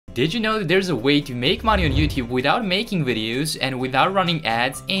Did you know that there's a way to make money on YouTube without making videos and without running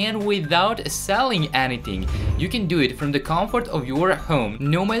ads and without selling anything? You can do it from the comfort of your home,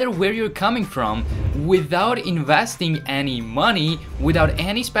 no matter where you're coming from, without investing any money, without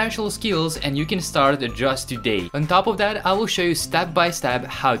any special skills, and you can start just today. On top of that, I will show you step by step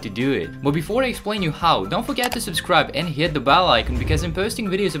how to do it. But before I explain you how, don't forget to subscribe and hit the bell icon because I'm posting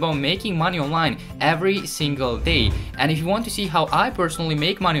videos about making money online every single day. And if you want to see how I personally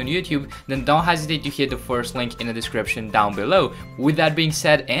make money on YouTube, then don't hesitate to hit the first link in the description down below. With that being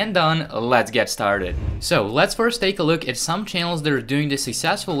said and done, let's get started. So let's first take a look at some channels that are doing this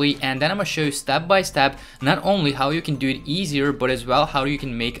successfully, and then I'm gonna show you step by step not only how you can do it easier, but as well how you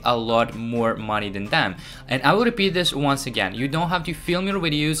can make a lot more money than them. And I will repeat this once again, you don't have to film your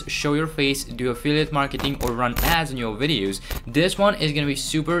videos, show your face, do affiliate marketing or run ads on your videos. This one is gonna be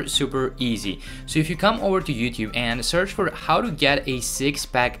super easy. So if you come over to YouTube and search for how to get a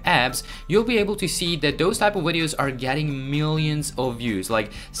six-pack abs, you'll be able to see that those type of videos are getting millions of views,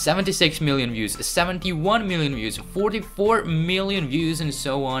 like 76 million views, 71 million views, 44 million views, and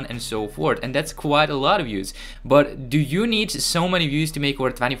so on and so forth. And that's quite a lot of views. But do you need so many views to make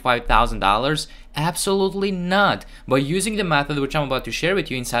over $25,000? Absolutely not. By using the method which I'm about to share with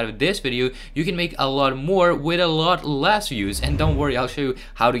you inside of this video, you can make a lot more with a lot less views. And don't worry, I'll show you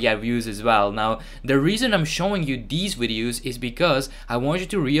how to get views as well. Now, the reason I'm showing you these videos is because I want you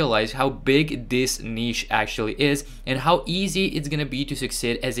to realize how big this niche actually is and how easy it's gonna be to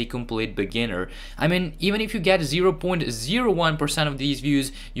succeed as a complete beginner. I mean, even if you get 0.01% of these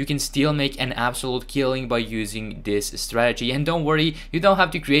views, you can still make an absolute killing by using this strategy. And don't worry, you don't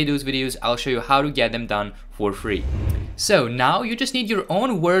have to create those videos. I'll show you how to get them done for free. So now you just need your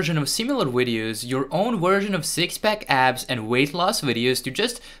own version of similar videos, your own version of six-pack abs and weight loss videos to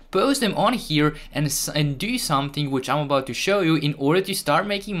just post them on here and do something which I'm about to show you in order to start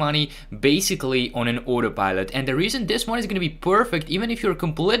making money basically on an autopilot. And the reason this one is going to be perfect even if you're a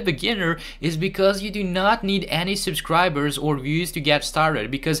complete beginner is because you do not need any subscribers or views to get started,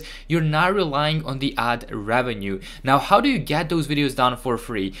 because you're not relying on the ad revenue. Now, how do you get those videos done for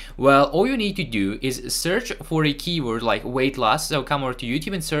free? Well, all you need to do is search for a keyword like weight loss. So come over to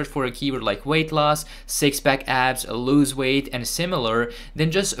YouTube and search for a keyword like weight loss, six-pack abs, lose weight, and similar.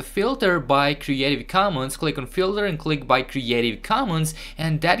 Then just filter by Creative Commons, click on filter and click by Creative Commons,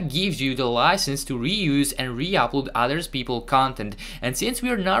 and that gives you the license to reuse and re-upload others people's content. And since we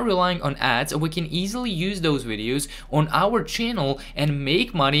are not relying on ads, we can easily use those videos on our channel and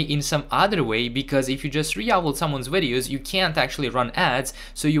make money in some other way, because if you just re-upload someone's videos, you can't actually run ads,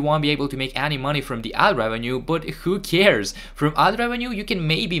 so you won't be able to make any money from the ad revenue. But who cares? From ad revenue, you can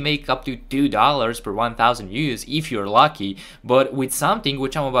maybe make up to $2 per 1,000 views if you're lucky, but with something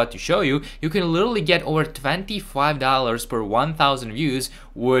which I'm about to show you, you can literally get over $25 per 1,000 views,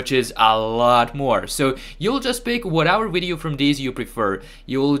 which is a lot more. So you'll just pick whatever video from these you prefer.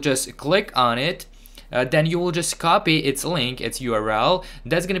 You'll just click on it. Then you will just copy its link, its URL.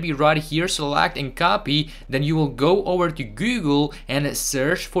 That's gonna be right here, select and copy. Then you will go over to Google and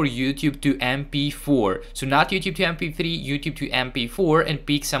search for YouTube to MP4. So not YouTube to MP3, YouTube to MP4, and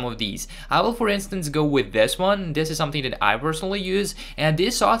pick some of these. I will, for instance, go with this one. This is something that I personally use, and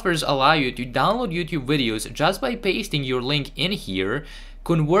these softwares allow you to download YouTube videos just by pasting your link in here,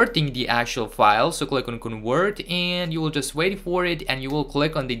 converting the actual file. So click on convert and you will just wait for it, and you will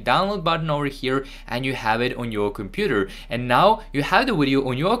click on the download button over here and you have it on your computer. And now you have the video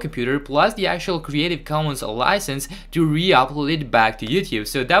on your computer plus the actual Creative Commons license to re-upload it back to YouTube.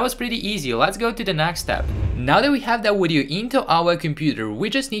 So that was pretty easy. Let's go to the next step. Now that we have that video into our computer, we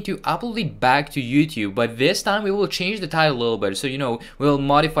just need to upload it back to YouTube, but this time we will change the title a little bit. So, you know, we'll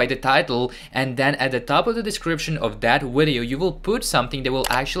modify the title, and then at the top of the description of that video you will put something that will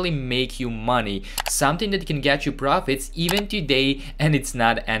actually make you money, something that can get you profits even today, and it's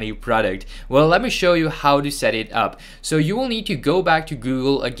not any product. Well, let me show you how to set it up. So you will need to go back to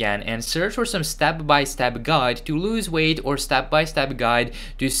Google again and search for some step-by-step guide to lose weight or step-by-step guide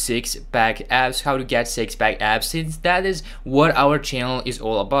to six-pack abs, how to get six-pack abs, since that is what our channel is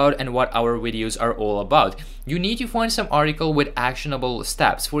all about and what our videos are all about. You need to find some article with actionable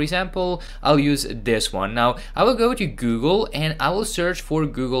steps. For example, I'll use this one. Now, I will go to Google and I will search for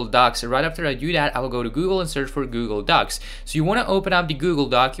Google Docs. Right after I do that, I will go to Google and search for Google Docs. So you want to open up the Google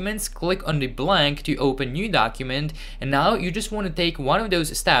Documents, click on the blank to open new document, and now you just want to take one of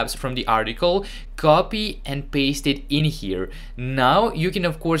those steps from the article, copy and paste it in here. Now you can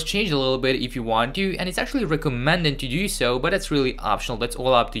of course change a little bit if you want to, and it's actually actually recommended to do so, but it's really optional. That's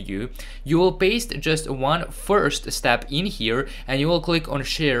all up to you. You will paste just one first step in here, and you will click on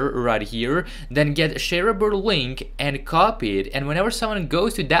share right here, then get shareable link and copy it. And whenever someone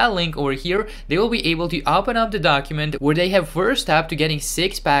goes to that link over here, they will be able to open up the document where they have first step to getting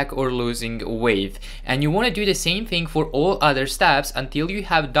six-pack or losing weight. And you want to do the same thing for all other steps until you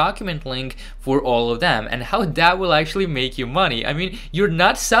have document link for all of them. And how that will actually make you money. I mean, you're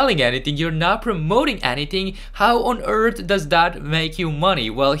not selling anything, you're not promoting anything. How on earth does that make you money?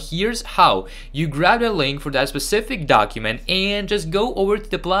 Well, here's how. You grab the link for that specific document and just go over to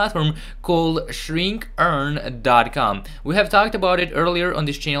the platform called shrinkearn.com. We have talked about it earlier on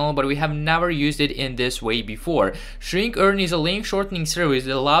this channel, but we have never used it in this way before. ShrinkEarn is a link shortening service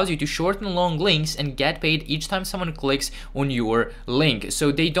that allows you to shorten long links and get paid each time someone clicks on your link.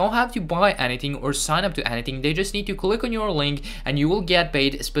 So they don't have to buy anything or sign up to anything, they just need to click on your link and you will get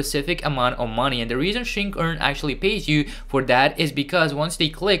paid a specific amount of money. And the reason ShrinkEarn actually pays you for that is because once they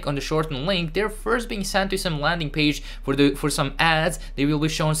click on the shortened link, they're first being sent to some landing page for some ads. They will be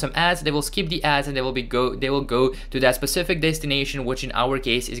shown some ads, they will skip the ads, and they will go to that specific destination, which in our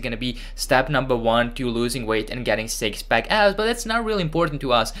case is going to be step number 1 to losing weight and getting six-pack abs. But that's not really important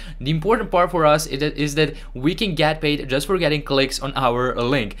to us. The important part for us is that we can get paid just for getting clicks on our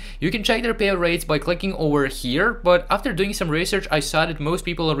link. You can check their payout rates by clicking over here, but after doing some research, I saw that most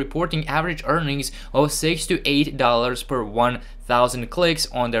people are reporting average earnings of $6 to $8 per 1,000 clicks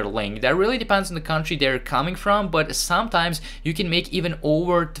on their link. That really depends on the country they're coming from, but sometimes you can make even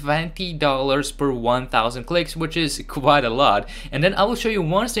over $20 per 1,000 clicks, which is quite a lot. And then I will show you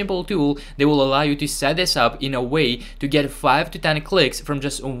one simple tool that will allow you to set this up in a way to get 5 to 10 clicks from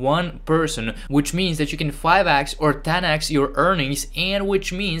just one person, which means that you can 5x or 10x your earnings, and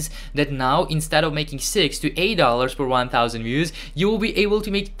which means that now instead of making $6 to $8 per 1,000 views, you will be able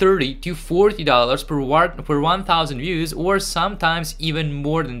to make $30 to $40 per 1,000 views, or sometimes even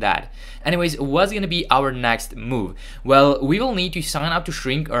more than that. Anyways, what's gonna be our next move? Well, we will need to sign up to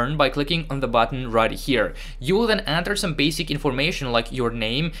ShrinkEarn by clicking on the button right here. You will then enter some basic information like your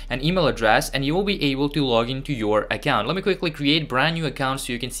name and email address, and you will be able to log into your account. Let me quickly create brand new account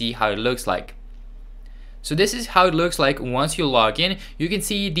so you can see how it looks like. So this is how it looks like once you log in. You can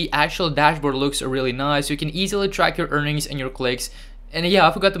see the actual dashboard looks really nice. You can easily track your earnings and your clicks. And yeah,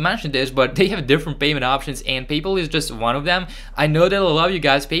 I forgot to mention this, but they have different payment options and PayPal is just one of them. I know that a lot of you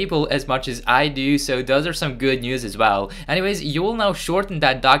guys PayPal as much as I do, so those are some good news as well. Anyways, you will now shorten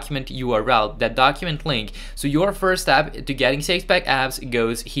that document URL, that document link. So your first step to getting six-pack abs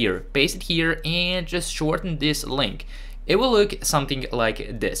goes here. Paste it here and just shorten this link. It will look something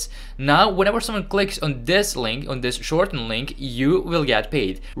like this. Now, whenever someone clicks on this link, on this shortened link, you will get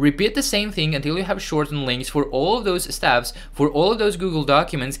paid. Repeat the same thing until you have shortened links for all of those steps, for all of those Google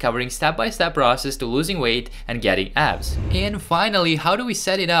documents covering step-by-step process to losing weight and getting abs. And finally, how do we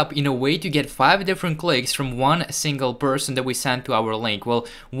set it up in a way to get 5 different clicks from one single person that we send to our link? Well,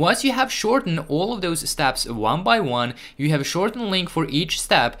 once you have shortened all of those steps one by one, you have a shortened link for each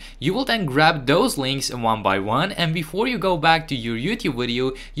step, you will then grab those links one by one, and before you go back to your YouTube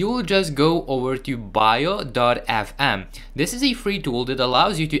video, you will just go over to bio.fm. This is a free tool that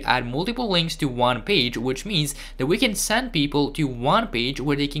allows you to add multiple links to one page, which means that we can send people to one page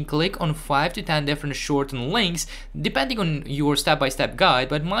where they can click on 5 to 10 different shortened links depending on your step-by-step guide,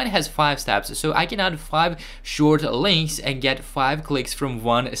 but mine has 5 steps, so I can add 5 short links and get 5 clicks from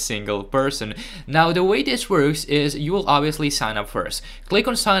one single person. Now the way this works is you will obviously sign up first. Click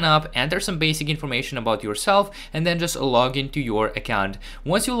on sign up, enter some basic information about yourself, and then just log into your account.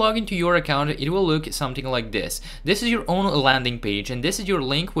 Once you log into your account, it will look something like this. This is your own landing page, and this is your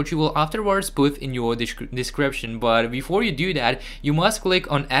link, which you will afterwards put in your description. But before you do that, you must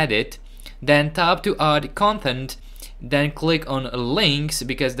click on edit, then tap to add content, then click on links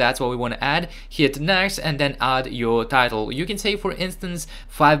because that's what we want to add, hit next, and then add your title. You can say, for instance,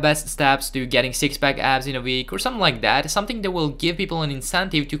 5 best steps to getting six-pack abs in a week or something like that, something that will give people an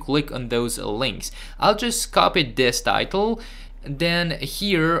incentive to click on those links. I'll just copy this title, then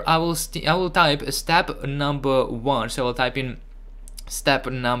here I will type step number 1, so I'll type in step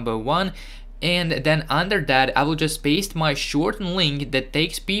number 1, and then under that I will just paste my shortened link that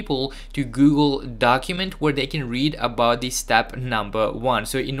takes people to Google document where they can read about the step number 1.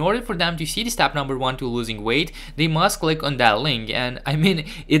 So in order for them to see the step number 1 to losing weight, they must click on that link, and I mean,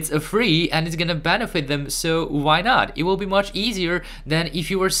 it's free and it's gonna benefit them, so why not? It will be much easier than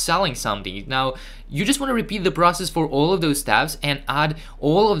if you were selling something. Now you just want to repeat the process for all of those steps and add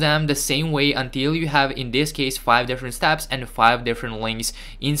all of them the same way until you have, in this case, 5 different steps and 5 different links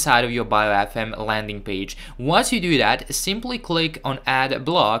inside of your BioFM landing page. Once you do that, simply click on add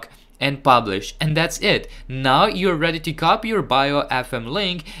block, and publish, and that's it. Now you're ready to copy your bio FM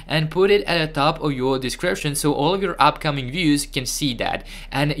link and put it at the top of your description so all of your upcoming views can see that.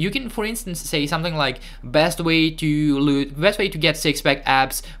 And you can, for instance, say something like best way to get six-pack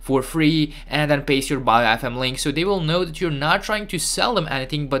abs for free, and then paste your bio FM link so they will know that you're not trying to sell them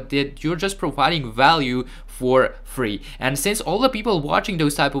anything, but that you're just providing value for free. And since all the people watching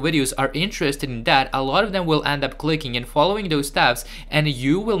those type of videos are interested in that, a lot of them will end up clicking and following those steps, and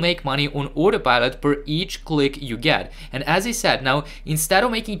you will make money on autopilot per each click you get. And as I said, now instead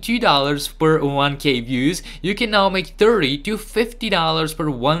of making $2 per 1K views, you can now make $30 to $50 per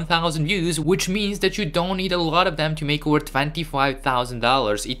 1,000 views, which means that you don't need a lot of them to make over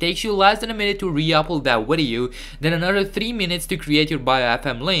 $25,000. It takes you less than a minute to re-upload that video, then another 3 minutes to create your bio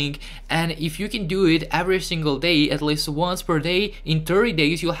FM link, and if you can do it every single day, at least once per day, in 30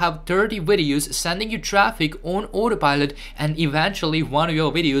 days you'll have 30 videos sending you traffic on autopilot, and eventually one of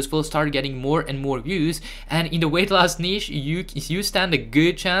your videos will start getting more and more views. And in the weight loss niche, you stand a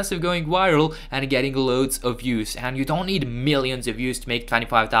good chance of going viral and getting loads of views, and you don't need millions of views to make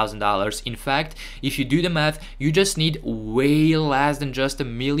 $25,000. In fact, if you do the math, you just need way less than just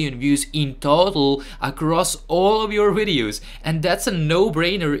 1 million views in total across all of your videos, and that's a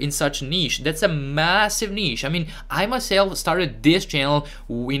no-brainer in such a niche. That's a massive niche. I mean, I myself started this channel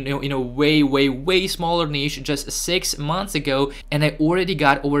in a way smaller niche just 6 months ago, and I already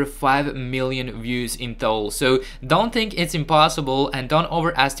got over 5 million views in total. So don't think it's impossible, and don't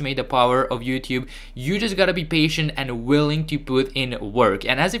overestimate the power of YouTube. You just gotta be patient and willing to put in work.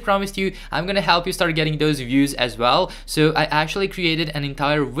 And as I promised you, I'm gonna help you start getting those views as well. So I actually created an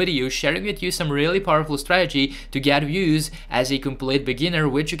entire video sharing with you some really powerful strategy to get views as a complete beginner,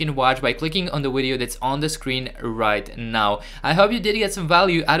 which you can watch by clicking on the video that's on the screen right now. I hope you did get some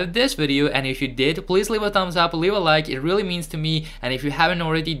value out of this video, and if you did, please leave a thumbs up, leave a like, it really means to me. And if you haven't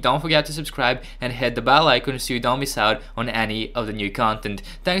already, don't forget to subscribe and hit the bell icon so you don't miss out on any of the new content.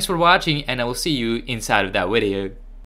 Thanks for watching, and I will see you inside of that video.